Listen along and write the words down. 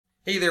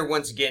Hey there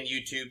once again,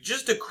 YouTube.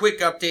 Just a quick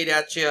update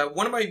at you.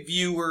 One of my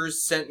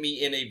viewers sent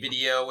me in a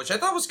video, which I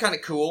thought was kind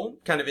of cool,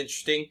 kind of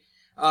interesting.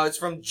 It's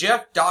from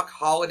Jeff Doc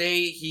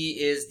Holliday. He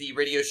is the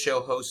radio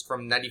show host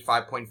from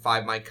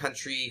 95.5 My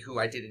Country, who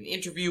I did an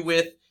interview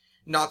with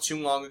not too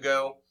long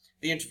ago.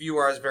 The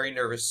interviewer, I was very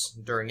nervous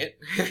during it.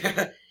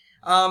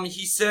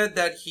 He said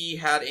that he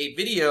had a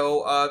video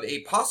of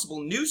a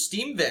possible new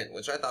steam vent,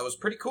 which I thought was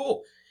pretty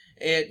cool,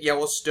 at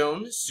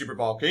Yellowstone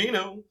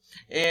Supervolcano,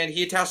 and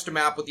he attached a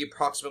map with the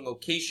approximate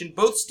location.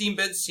 Both steam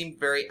vents seemed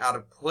very out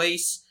of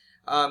place.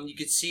 You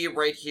can see it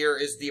right here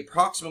is the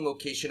approximate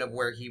location of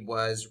where he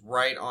was,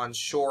 right on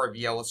shore of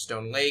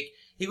Yellowstone Lake.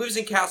 He lives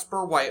in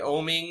Casper,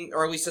 Wyoming,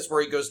 or at least that's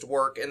where he goes to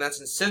work, and that's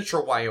in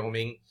central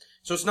Wyoming.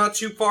 So it's not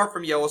too far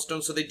from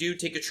Yellowstone, so they do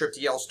take a trip to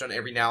Yellowstone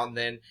every now and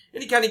then.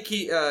 And he kind of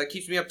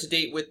keeps me up to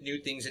date with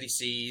new things that he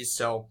sees,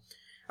 so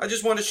I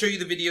just want to show you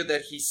the video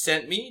that he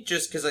sent me,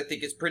 just because I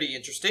think it's pretty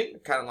interesting. I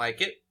kind of like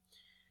it.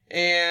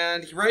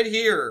 And right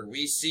here,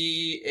 we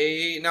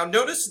see now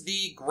notice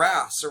the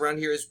grass around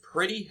here is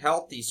pretty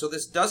healthy. So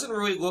this doesn't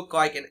really look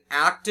like an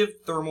active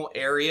thermal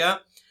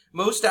area.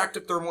 Most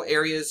active thermal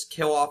areas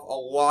kill off a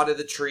lot of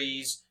the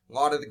trees, a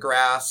lot of the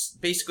grass.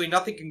 Basically,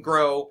 nothing can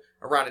grow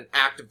around an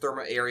active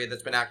thermal area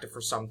that's been active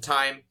for some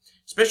time.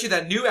 Especially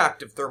that new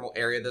active thermal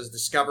area that was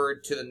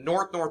discovered to the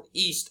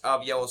northeast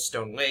of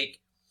Yellowstone Lake,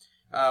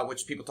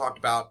 which people talked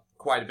about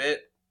quite a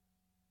bit.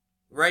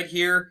 Right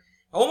here,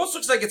 almost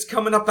looks like it's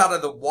coming up out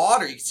of the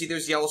water. You can see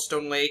there's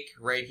Yellowstone Lake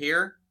right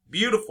here.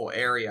 Beautiful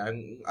area.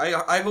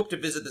 I hope to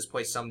visit this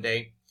place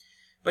someday.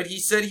 But he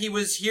said he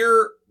was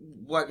here,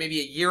 maybe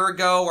a year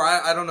ago, or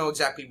I don't know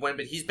exactly when,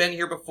 but he's been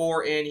here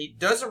before, and he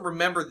doesn't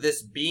remember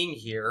this being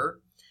here.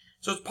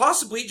 So it's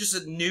possibly just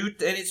a new,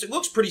 and it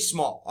looks pretty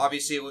small.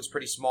 Obviously, it looks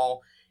pretty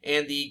small,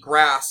 and the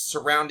grass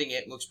surrounding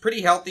it looks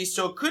pretty healthy,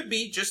 so it could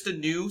be just a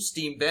new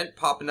steam vent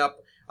popping up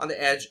on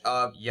the edge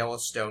of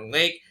Yellowstone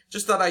Lake.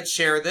 Just thought I'd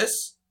share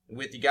this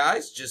with you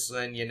guys, just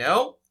letting you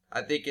know.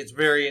 I think it's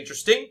very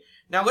interesting.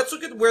 Now let's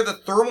look at where the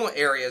thermal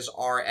areas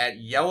are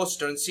at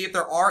Yellowstone and see if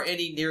there are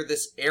any near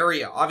this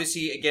area.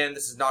 Obviously, again,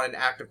 this is not an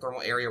active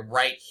thermal area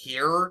right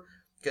here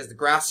because the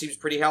grass seems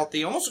pretty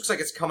healthy. Almost looks like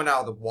it's coming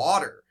out of the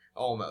water,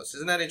 almost.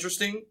 Isn't that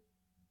interesting?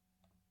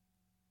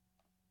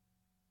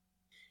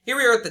 Here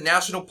we are at the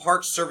National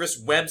Park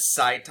Service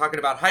website talking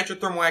about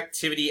hydrothermal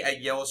activity at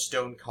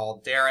Yellowstone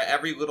Caldera.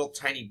 Every little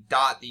tiny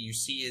dot that you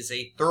see is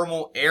a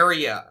thermal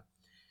area.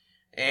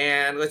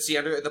 And let's see,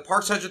 under the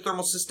park's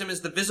hydrothermal system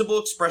is the visible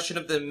expression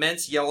of the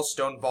immense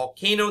Yellowstone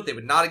volcano. They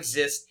would not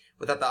exist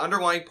without the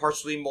underlying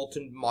partially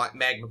molten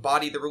magma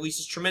body that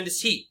releases tremendous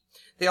heat.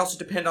 They also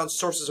depend on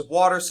sources of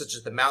water, such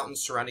as the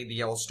mountains surrounding the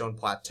Yellowstone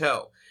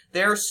Plateau.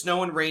 There,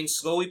 snow and rain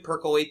slowly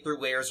percolate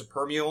through layers of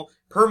permeable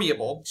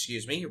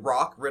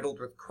rock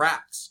riddled with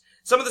cracks.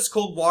 Some of this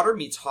cold water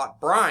meets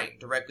hot brine,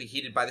 directly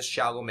heated by the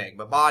shallow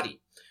magma body.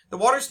 The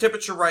water's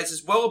temperature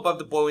rises well above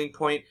the boiling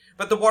point,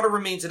 but the water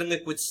remains in a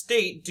liquid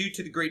state due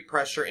to the great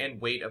pressure and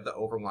weight of the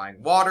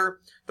overlying water.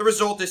 The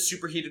result is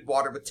superheated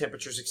water with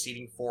temperatures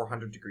exceeding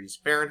 400 degrees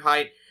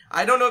Fahrenheit.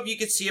 I don't know if you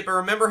can see it, but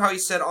remember how he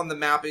said on the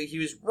map he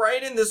was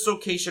right in this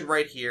location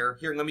right here.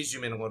 Here, let me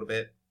zoom in a little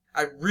bit.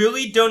 I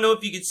really don't know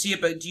if you can see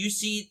it, but do you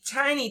see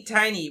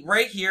tiny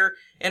right here?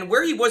 And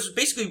where he was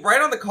basically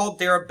right on the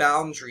Caldera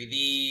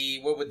boundary,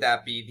 what would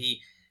that be? The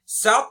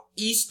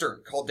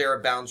southeastern Caldera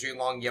boundary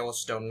along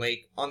Yellowstone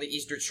Lake, on the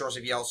eastern shores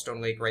of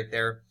Yellowstone Lake right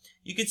there.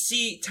 You can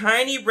see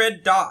tiny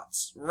red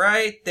dots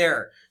right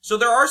there. So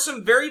there are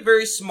some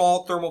very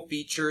small thermal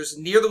features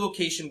near the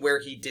location where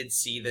he did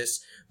see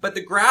this. But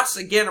the grass,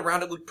 again,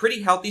 around it looked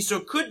pretty healthy, so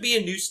it could be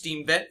a new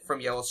steam vent from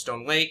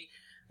Yellowstone Lake.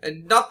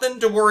 And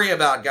nothing to worry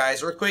about,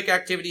 guys. Earthquake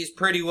activity is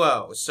pretty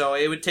low, so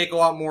it would take a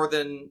lot more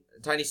than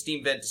a tiny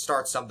steam vent to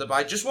start something. But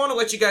I just want to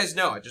let you guys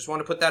know. I just want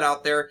to put that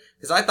out there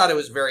because I thought it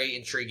was very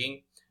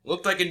intriguing.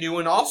 Looked like a new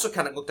one. Also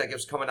kind of looked like it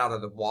was coming out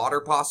of the water,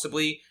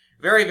 possibly.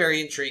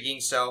 Very intriguing.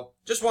 So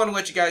just want to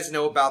let you guys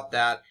know about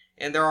that.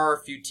 And there are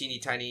a few teeny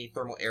tiny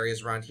thermal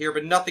areas around here,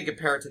 but nothing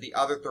compared to the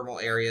other thermal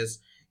areas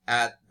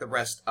at the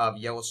rest of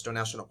Yellowstone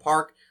National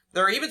Park.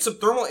 There are even some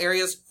thermal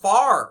areas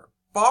far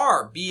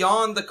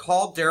beyond the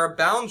Caldera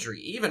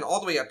boundary, even all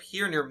the way up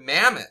here near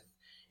Mammoth.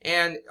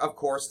 And, of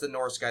course, the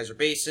Norris Geyser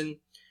Basin,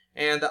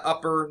 and the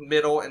upper,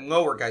 middle, and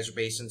lower geyser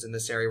basins in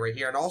this area right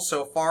here, and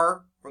also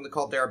far from the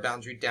Caldera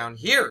boundary down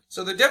here.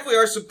 So there definitely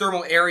are some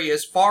thermal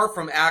areas far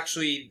from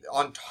actually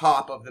on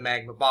top of the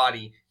magma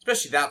body,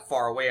 especially that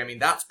far away. I mean,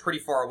 that's pretty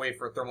far away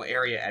for a thermal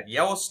area at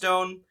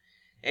Yellowstone.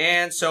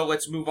 And so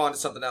let's move on to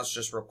something else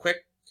just real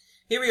quick.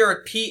 Here we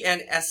are at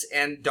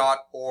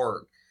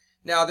pnsn.org.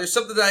 Now, there's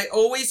something that I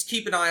always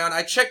keep an eye on.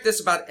 I check this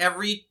about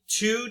every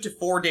 2 to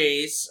 4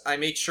 days. I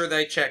make sure that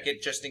I check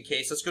it just in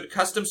case. Let's go to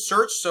custom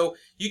search. So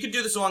you can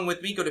do this along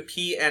with me. Go to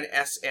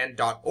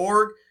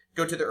pnsn.org.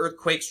 Go to the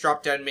earthquakes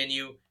drop-down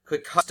menu.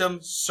 Click custom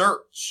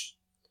search.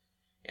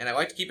 And I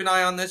like to keep an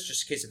eye on this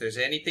just in case if there's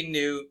anything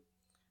new.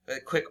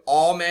 Click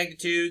all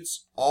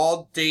magnitudes,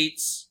 all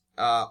dates,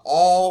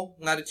 all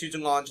latitudes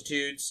and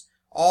longitudes,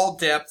 all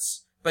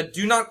depths, but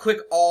do not click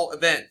all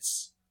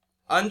events.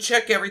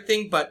 Uncheck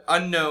everything but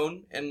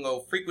unknown and low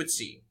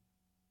frequency.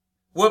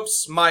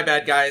 Whoops, my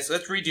bad guys.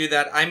 Let's redo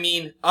that. I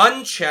mean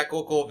uncheck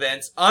local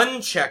events,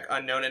 uncheck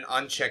unknown, and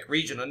uncheck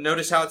regional.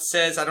 Notice how it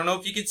says, I don't know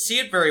if you can see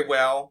it very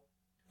well,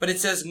 but it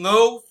says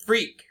low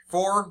freak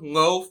for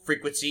low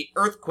frequency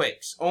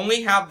earthquakes.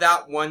 Only have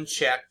that one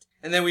checked.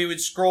 And then we would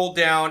scroll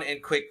down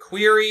and click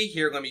query.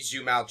 Here, let me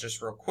zoom out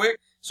just real quick.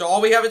 So all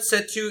we have it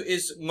set to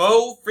is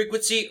low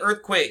frequency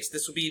earthquakes.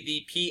 This will be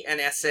the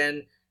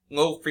PNSN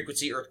low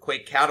frequency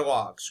earthquake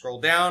catalog.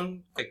 Scroll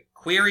down, click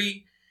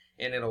query,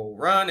 and it'll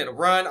run.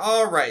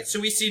 Alright, so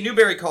we see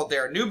Newberry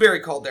Caldera, Newberry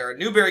Caldera,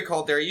 Newberry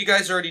Caldera. You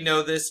guys already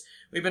know this.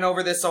 We've been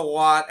over this a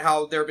lot,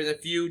 how there have been a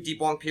few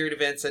deep long period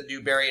events at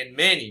Newberry and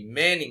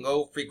many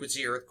low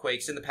frequency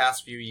earthquakes in the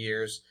past few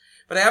years.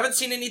 But I haven't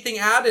seen anything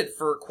added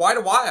for quite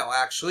a while,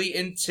 actually,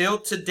 until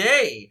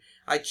today.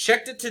 I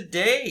checked it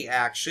today,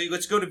 actually.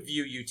 Let's go to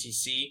View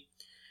UTC.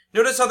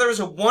 Notice how there was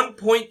a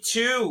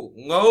 1.2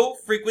 low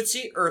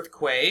frequency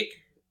earthquake.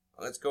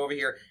 Let's go over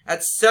here.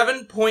 At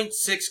 7.6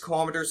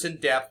 kilometers in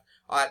depth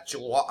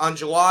on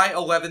July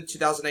 11,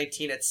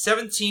 2019 at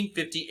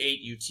 1758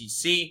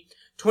 UTC.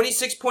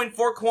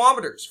 26.4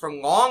 kilometers from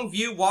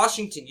Longview,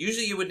 Washington.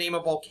 Usually you would name a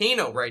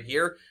volcano right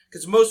here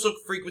because most low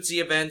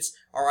frequency events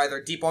are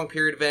either deep long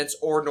period events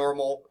or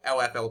normal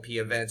LFLP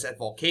events at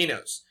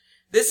volcanoes.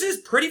 This is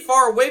pretty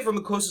far away from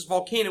the closest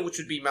volcano, which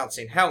would be Mount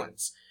St.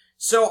 Helens.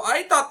 So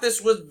I thought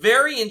this was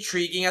very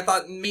intriguing. I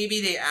thought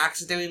maybe they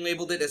accidentally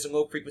labeled it as a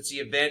low frequency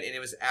event and it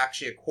was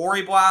actually a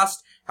quarry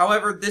blast.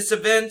 However, this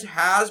event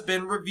has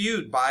been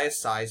reviewed by a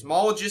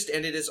seismologist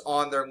and it is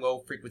on their low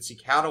frequency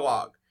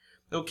catalog.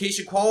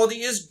 Location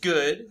quality is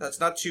good.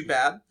 That's not too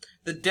bad.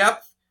 The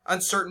depth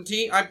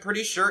uncertainty, I'm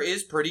pretty sure,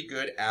 is pretty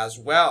good as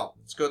well.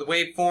 Let's go to the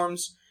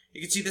waveforms.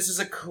 You can see this is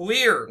a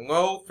clear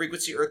low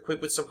frequency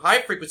earthquake with some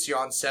high frequency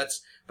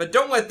onsets, but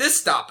don't let this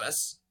stop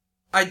us.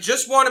 I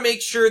just want to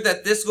make sure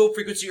that this low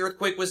frequency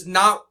earthquake was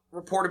not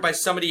reported by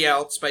somebody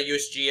else, by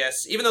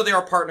USGS. Even though they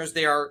are partners,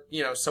 they are,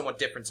 somewhat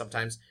different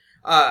sometimes.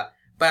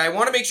 But I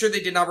want to make sure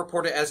they did not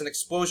report it as an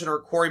explosion or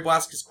a quarry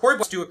blast, because quarry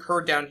blasts do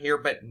occur down here,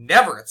 but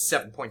never at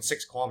 7.6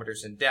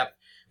 kilometers in depth.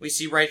 We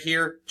see right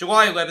here,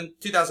 July 11th,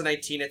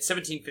 2019 at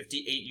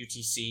 1758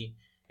 UTC.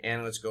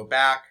 And let's go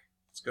back.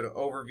 Let's go to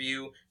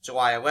overview.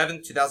 July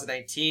 11th,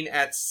 2019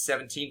 at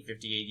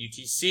 1758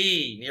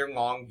 UTC near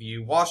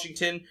Longview,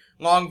 Washington.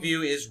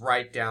 Longview is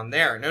right down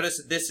there. Notice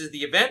that this is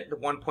the event, the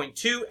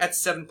 1.2 at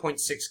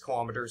 7.6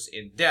 kilometers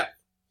in depth.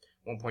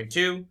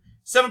 1.2,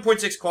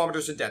 7.6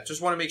 kilometers in depth.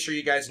 Just want to make sure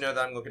you guys know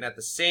that I'm looking at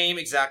the same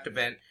exact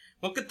event.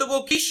 Look at the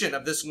location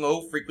of this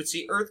low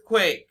frequency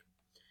earthquake.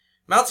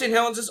 Mount St.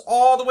 Helens is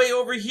all the way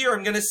over here.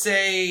 I'm going to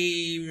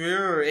say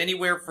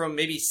anywhere from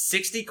maybe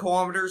 60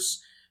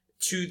 kilometers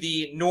to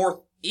the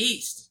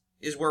northeast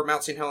is where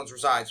Mount St. Helens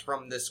resides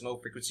from this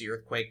low-frequency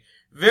earthquake.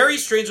 Very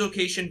strange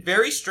location,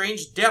 very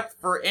strange depth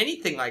for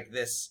anything like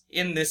this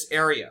in this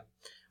area.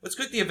 Let's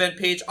click the event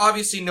page.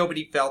 Obviously,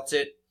 nobody felt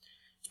it.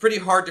 It's pretty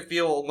hard to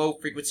feel a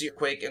low-frequency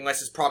earthquake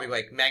unless it's probably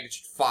like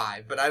magnitude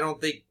 5, but I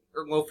don't think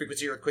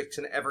low-frequency earthquakes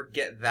can ever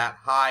get that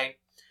high.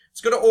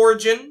 Let's go to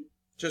origin,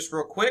 just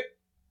real quick.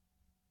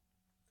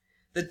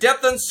 The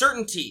depth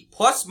uncertainty,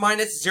 plus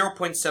minus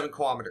 0.7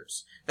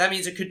 kilometers. That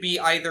means it could be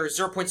either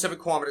 0.7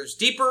 kilometers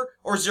deeper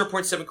or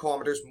 0.7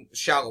 kilometers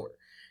shallower.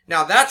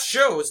 Now that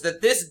shows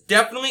that this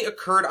definitely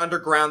occurred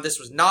underground. This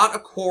was not a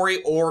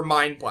quarry or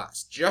mine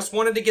blast. Just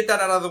wanted to get that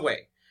out of the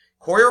way.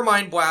 Quarry or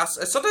mine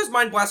blasts, sometimes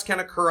mine blasts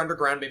can occur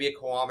underground, maybe a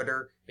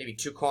kilometer, maybe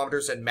 2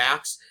 kilometers at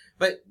max.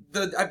 But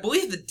I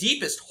believe the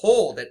deepest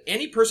hole that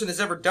any person has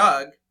ever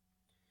dug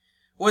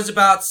was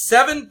about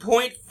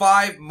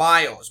 7.5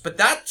 miles, but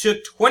that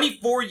took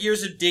 24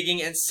 years of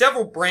digging and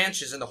several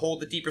branches in the hole.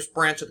 The deepest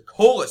branch of the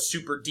Kola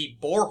super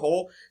deep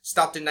borehole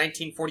stopped in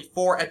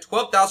 1944 at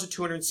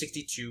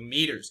 12,262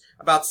 meters,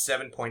 about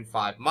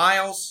 7.5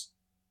 miles,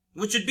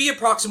 which would be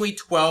approximately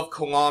 12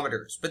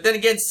 kilometers. But then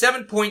again,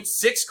 7.6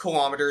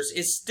 kilometers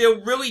is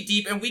still really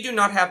deep, and we do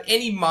not have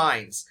any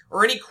mines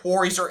or any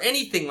quarries or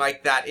anything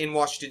like that in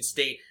Washington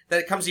State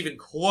that comes even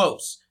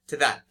close to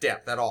that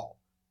depth at all.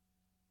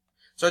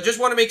 So I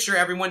just want to make sure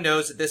everyone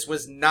knows that this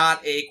was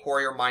not a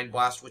quarry or mine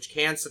blast, which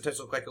can sometimes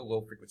look like a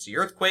low-frequency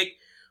earthquake.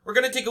 We're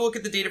going to take a look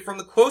at the data from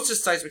the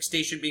closest seismic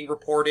station being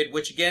reported,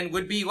 which again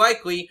would be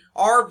likely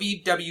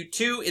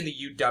RVW2 in the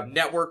UW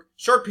network,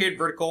 short period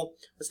vertical.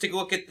 Let's take a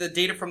look at the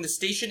data from the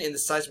station in the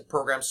seismic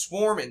program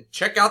Swarm and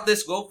check out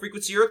this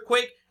low-frequency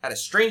earthquake at a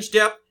strange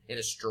depth in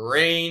a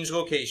strange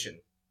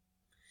location.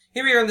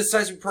 Here we are in the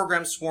seismic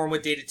program Swarm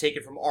with data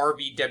taken from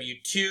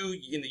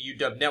RVW2 in the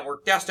UW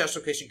network. --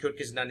 location code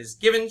because none is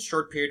given.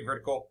 Short period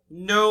vertical.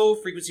 No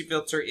frequency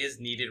filter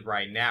is needed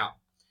right now.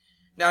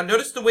 Now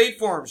notice the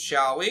waveforms,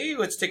 shall we?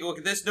 Let's take a look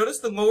at this. Notice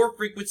the lower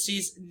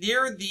frequencies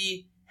near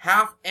the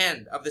half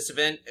end of this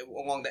event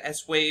along the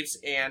S waves,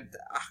 and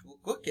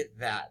look at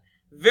that.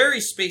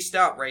 Very spaced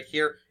out right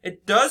here.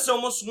 It does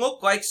almost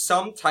look like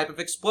some type of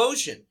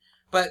explosion.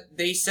 But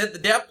they said the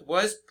depth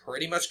was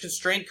pretty much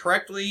constrained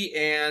correctly,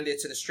 and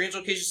it's in a strange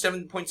location,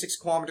 7.6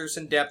 kilometers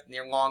in depth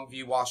near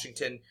Longview,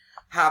 Washington.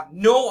 have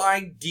no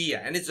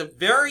idea. And it's a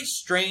very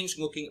strange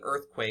looking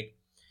earthquake.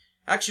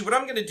 Actually, what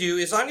I'm going to do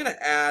is I'm going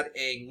to add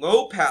a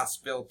low pass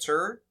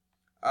filter.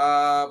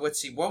 Let's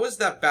see, what was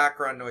that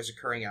background noise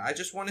occurring at? I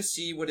just want to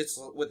see what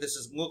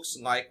looks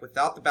like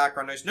without the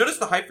background noise. Notice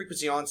the high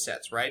frequency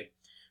onsets, right?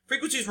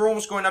 Frequencies were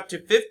almost going up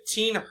to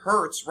 15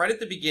 hertz right at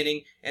the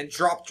beginning and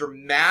dropped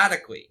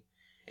dramatically.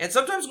 And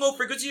sometimes low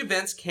frequency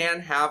events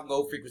can have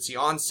low frequency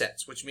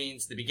onsets, which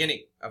means the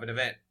beginning of an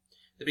event.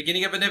 The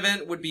beginning of an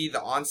event would be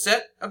the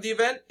onset of the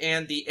event,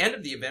 and the end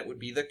of the event would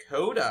be the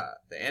coda,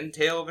 the end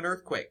tail of an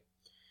earthquake.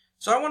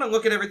 So I want to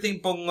look at everything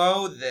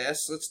below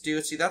this. Let's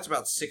see, that's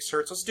about 6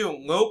 hertz. Let's do a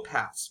low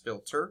pass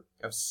filter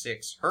of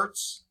 6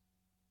 hertz,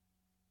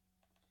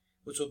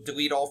 which will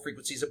delete all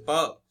frequencies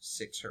above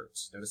 6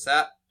 hertz. Notice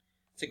that?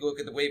 Take a look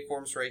at the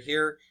waveforms right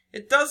here.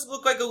 It does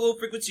look like a low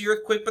frequency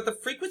earthquake, but the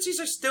frequencies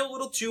are still a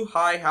little too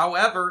high.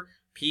 However,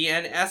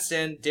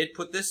 PNSN did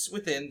put this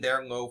within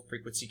their low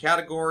frequency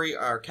category,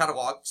 or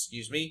catalog,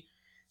 excuse me.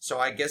 So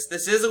I guess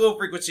this is a low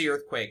frequency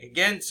earthquake.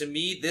 Again, to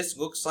me, this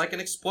looks like an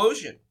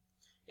explosion.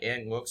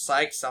 It looks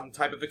like some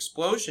type of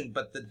explosion,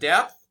 but the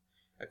depth,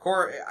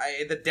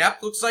 the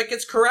depth looks like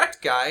it's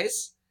correct,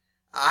 guys.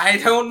 I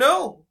don't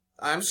know.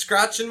 I'm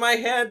scratching my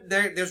head.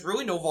 There's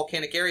really no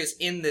volcanic areas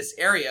in this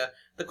area.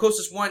 The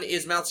closest one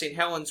is Mount St.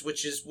 Helens,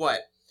 which is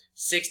what,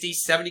 60,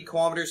 70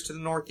 kilometers to the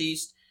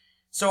northeast.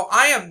 So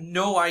I have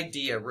no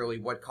idea really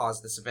what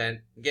caused this event.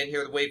 Again,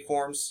 here are the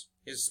waveforms.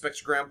 Here's a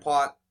spectrogram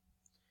plot.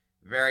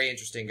 Very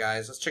interesting,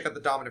 guys. Let's check out the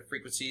dominant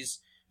frequencies.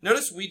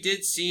 Notice we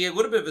did see a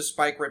little bit of a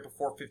spike right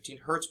before 15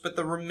 hertz, but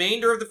the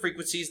remainder of the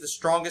frequencies, the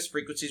strongest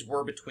frequencies,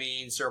 were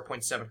between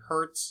 0.7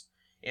 hertz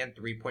and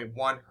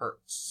 3.1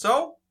 hertz.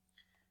 So,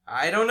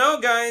 I don't know,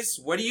 guys.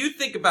 What do you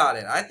think about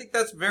it? I think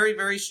that's very,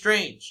 very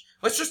strange.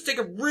 Let's just take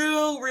a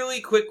really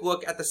quick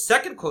look at the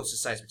second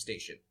closest seismic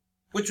station,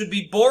 which would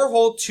be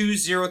borehole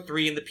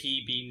 203 in the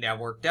PB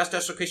network. Dash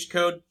location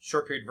code,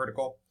 short period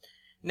vertical.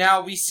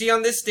 Now, we see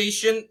on this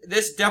station,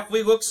 this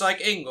definitely looks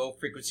like a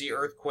low-frequency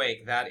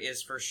earthquake. That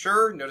is for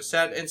sure. Notice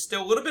that. And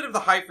still a little bit of the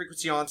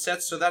high-frequency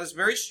onsets, so that is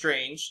very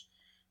strange.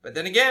 But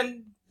then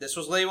again, this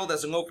was labeled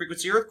as a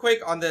low-frequency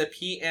earthquake on the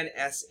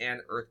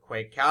PNSN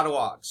earthquake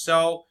catalog.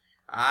 So,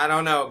 I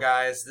don't know,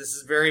 guys. This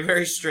is very,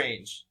 very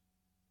strange.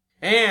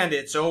 And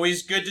it's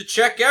always good to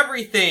check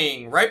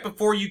everything right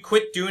before you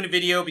quit doing a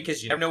video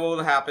because you never know what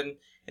will happen.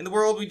 In the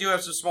world, we do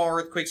have some small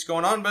earthquakes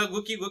going on, but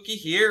looky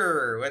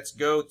here. Let's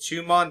go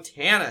to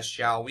Montana,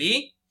 shall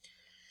we?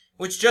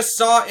 Which just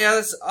saw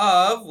as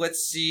of, let's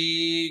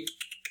see,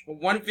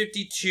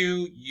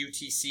 1:52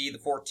 UTC,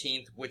 the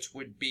 14th, which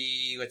would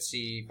be, let's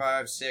see,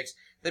 5, 6,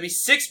 that'd be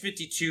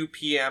 6:52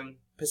 p.m.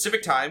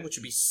 Pacific time, which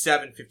would be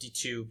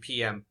 7:52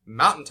 p.m.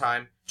 Mountain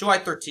time, July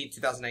 13th,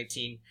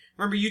 2019.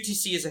 Remember,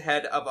 UTC is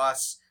ahead of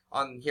us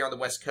here on the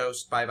West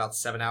Coast by about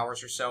 7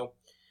 hours or so.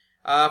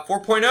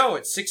 4.0,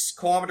 it's 6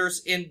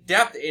 kilometers in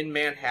depth in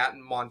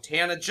Manhattan,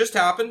 Montana. Just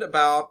happened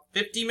about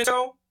 50 minutes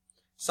ago,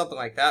 something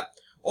like that.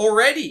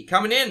 Already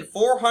coming in,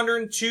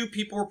 402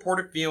 people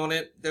reported feeling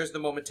it. There's the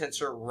moment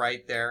tensor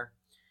right there.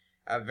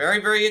 A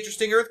very, very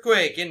interesting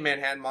earthquake in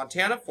Manhattan,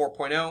 Montana,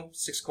 4.0,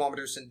 6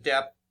 kilometers in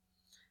depth.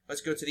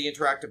 Let's go to the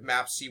interactive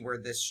map, see where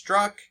this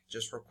struck,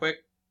 just real quick.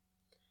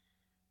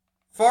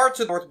 Far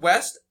to the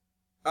northwest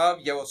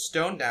of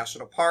Yellowstone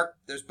National Park,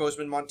 there's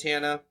Bozeman,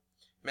 Montana.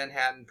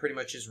 Manhattan pretty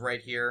much is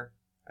right here,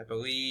 I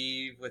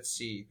believe. Let's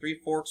see, Three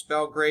Forks,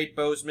 Belgrade,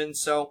 Bozeman.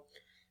 So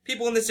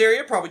people in this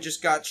area probably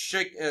just got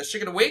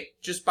shaken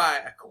awake just by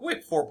a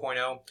quick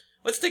 4.0.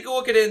 Let's take a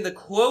look at it in the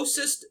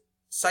closest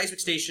seismic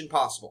station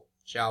possible,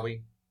 shall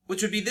we?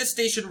 Which would be this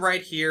station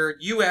right here,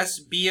 US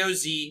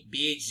BOZ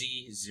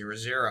BHZ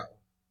 00.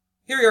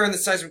 Here we are in the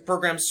seismic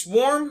program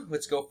Swarm.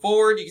 Let's go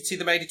forward. You can see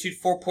the magnitude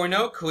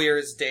 4.0, clear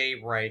as day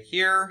right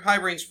here. High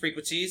range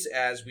frequencies,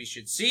 as we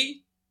should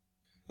see.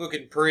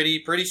 Looking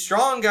pretty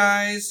strong,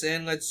 guys.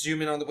 And let's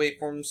zoom in on the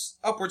waveforms.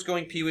 Upwards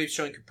going P wave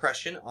showing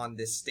compression on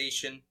this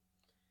station.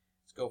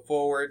 Let's go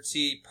forward.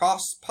 See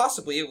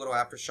possibly a little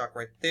aftershock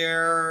right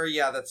there.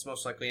 Yeah, that's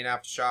most likely an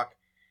aftershock.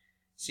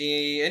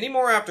 See any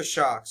more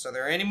aftershocks? Are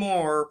there any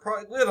more?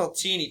 Probably little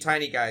teeny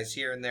tiny guys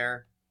here and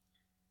there.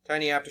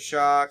 Tiny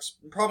aftershocks.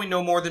 Probably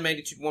no more than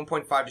magnitude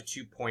 1.5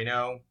 to 2.0.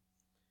 A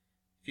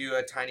few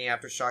tiny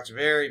aftershocks.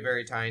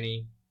 Very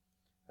tiny.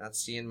 Not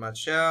seeing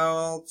much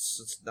else.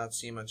 It's not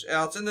seeing much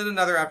else. And then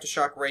another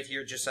aftershock right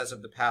here just as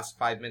of the past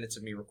 5 minutes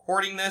of me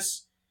recording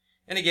this.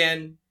 And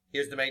again,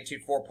 here's the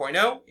magnitude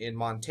 4.0 in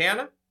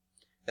Montana.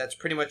 That's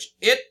pretty much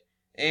it.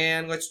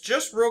 And let's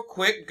just real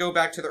quick go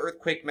back to the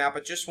earthquake map. I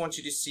just want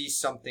you to see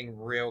something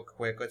real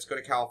quick. Let's go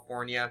to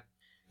California.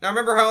 Now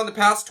remember how in the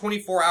past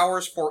 24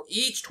 hours for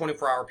each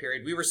 24-hour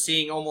period, we were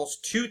seeing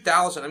almost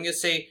 2,000. I'm going to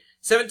say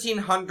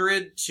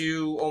 1,700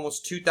 to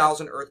almost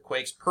 2,000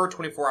 earthquakes per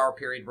 24-hour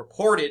period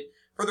reported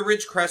for the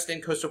Ridgecrest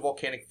and Coastal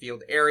Volcanic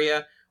Field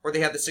area, where they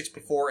had the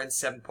 6.4 and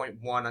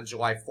 7.1 on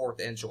July 4th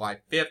and July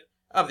 5th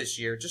of this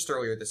year, just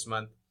earlier this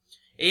month.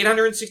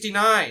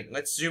 869.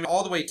 Let's zoom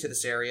all the way to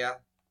this area.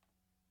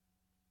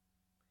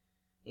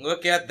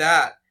 Look at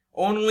that.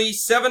 Only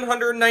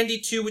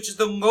 792, which is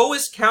the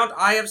lowest count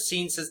I have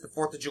seen since the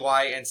 4th of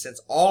July and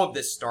since all of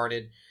this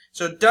started.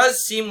 So it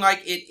does seem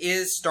like it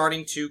is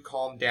starting to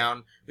calm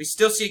down. We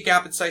still see a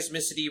gap in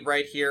seismicity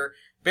right here.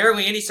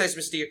 Barely any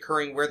seismicity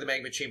occurring where the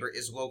magma chamber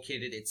is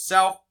located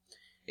itself.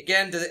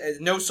 Again,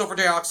 no sulfur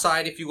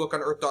dioxide if you look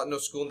on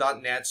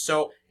earth.noschool.net.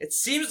 So it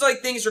seems like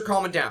things are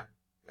calming down.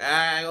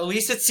 At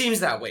least it seems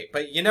that way.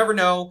 But you never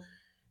know.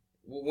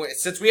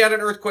 Since we had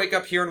an earthquake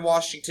up here in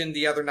Washington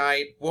the other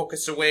night, woke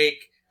us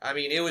awake. I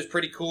mean, it was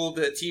pretty cool.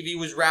 The TV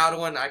was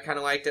rattling. I kind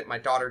of liked it. My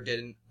daughter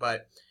didn't.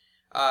 But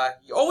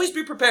always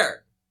be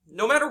prepared.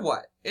 No matter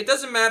what. It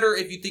doesn't matter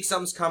if you think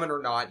something's coming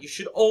or not. You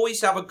should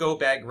always have a go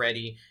bag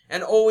ready.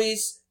 And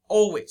always,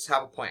 always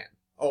have a plan.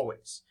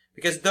 Always.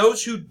 Because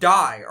those who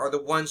die are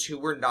the ones who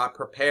were not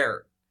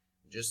prepared.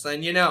 Just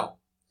letting you know.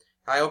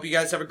 I hope you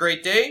guys have a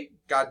great day.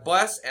 God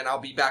bless. And I'll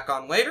be back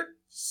on later.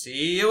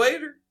 See you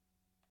later.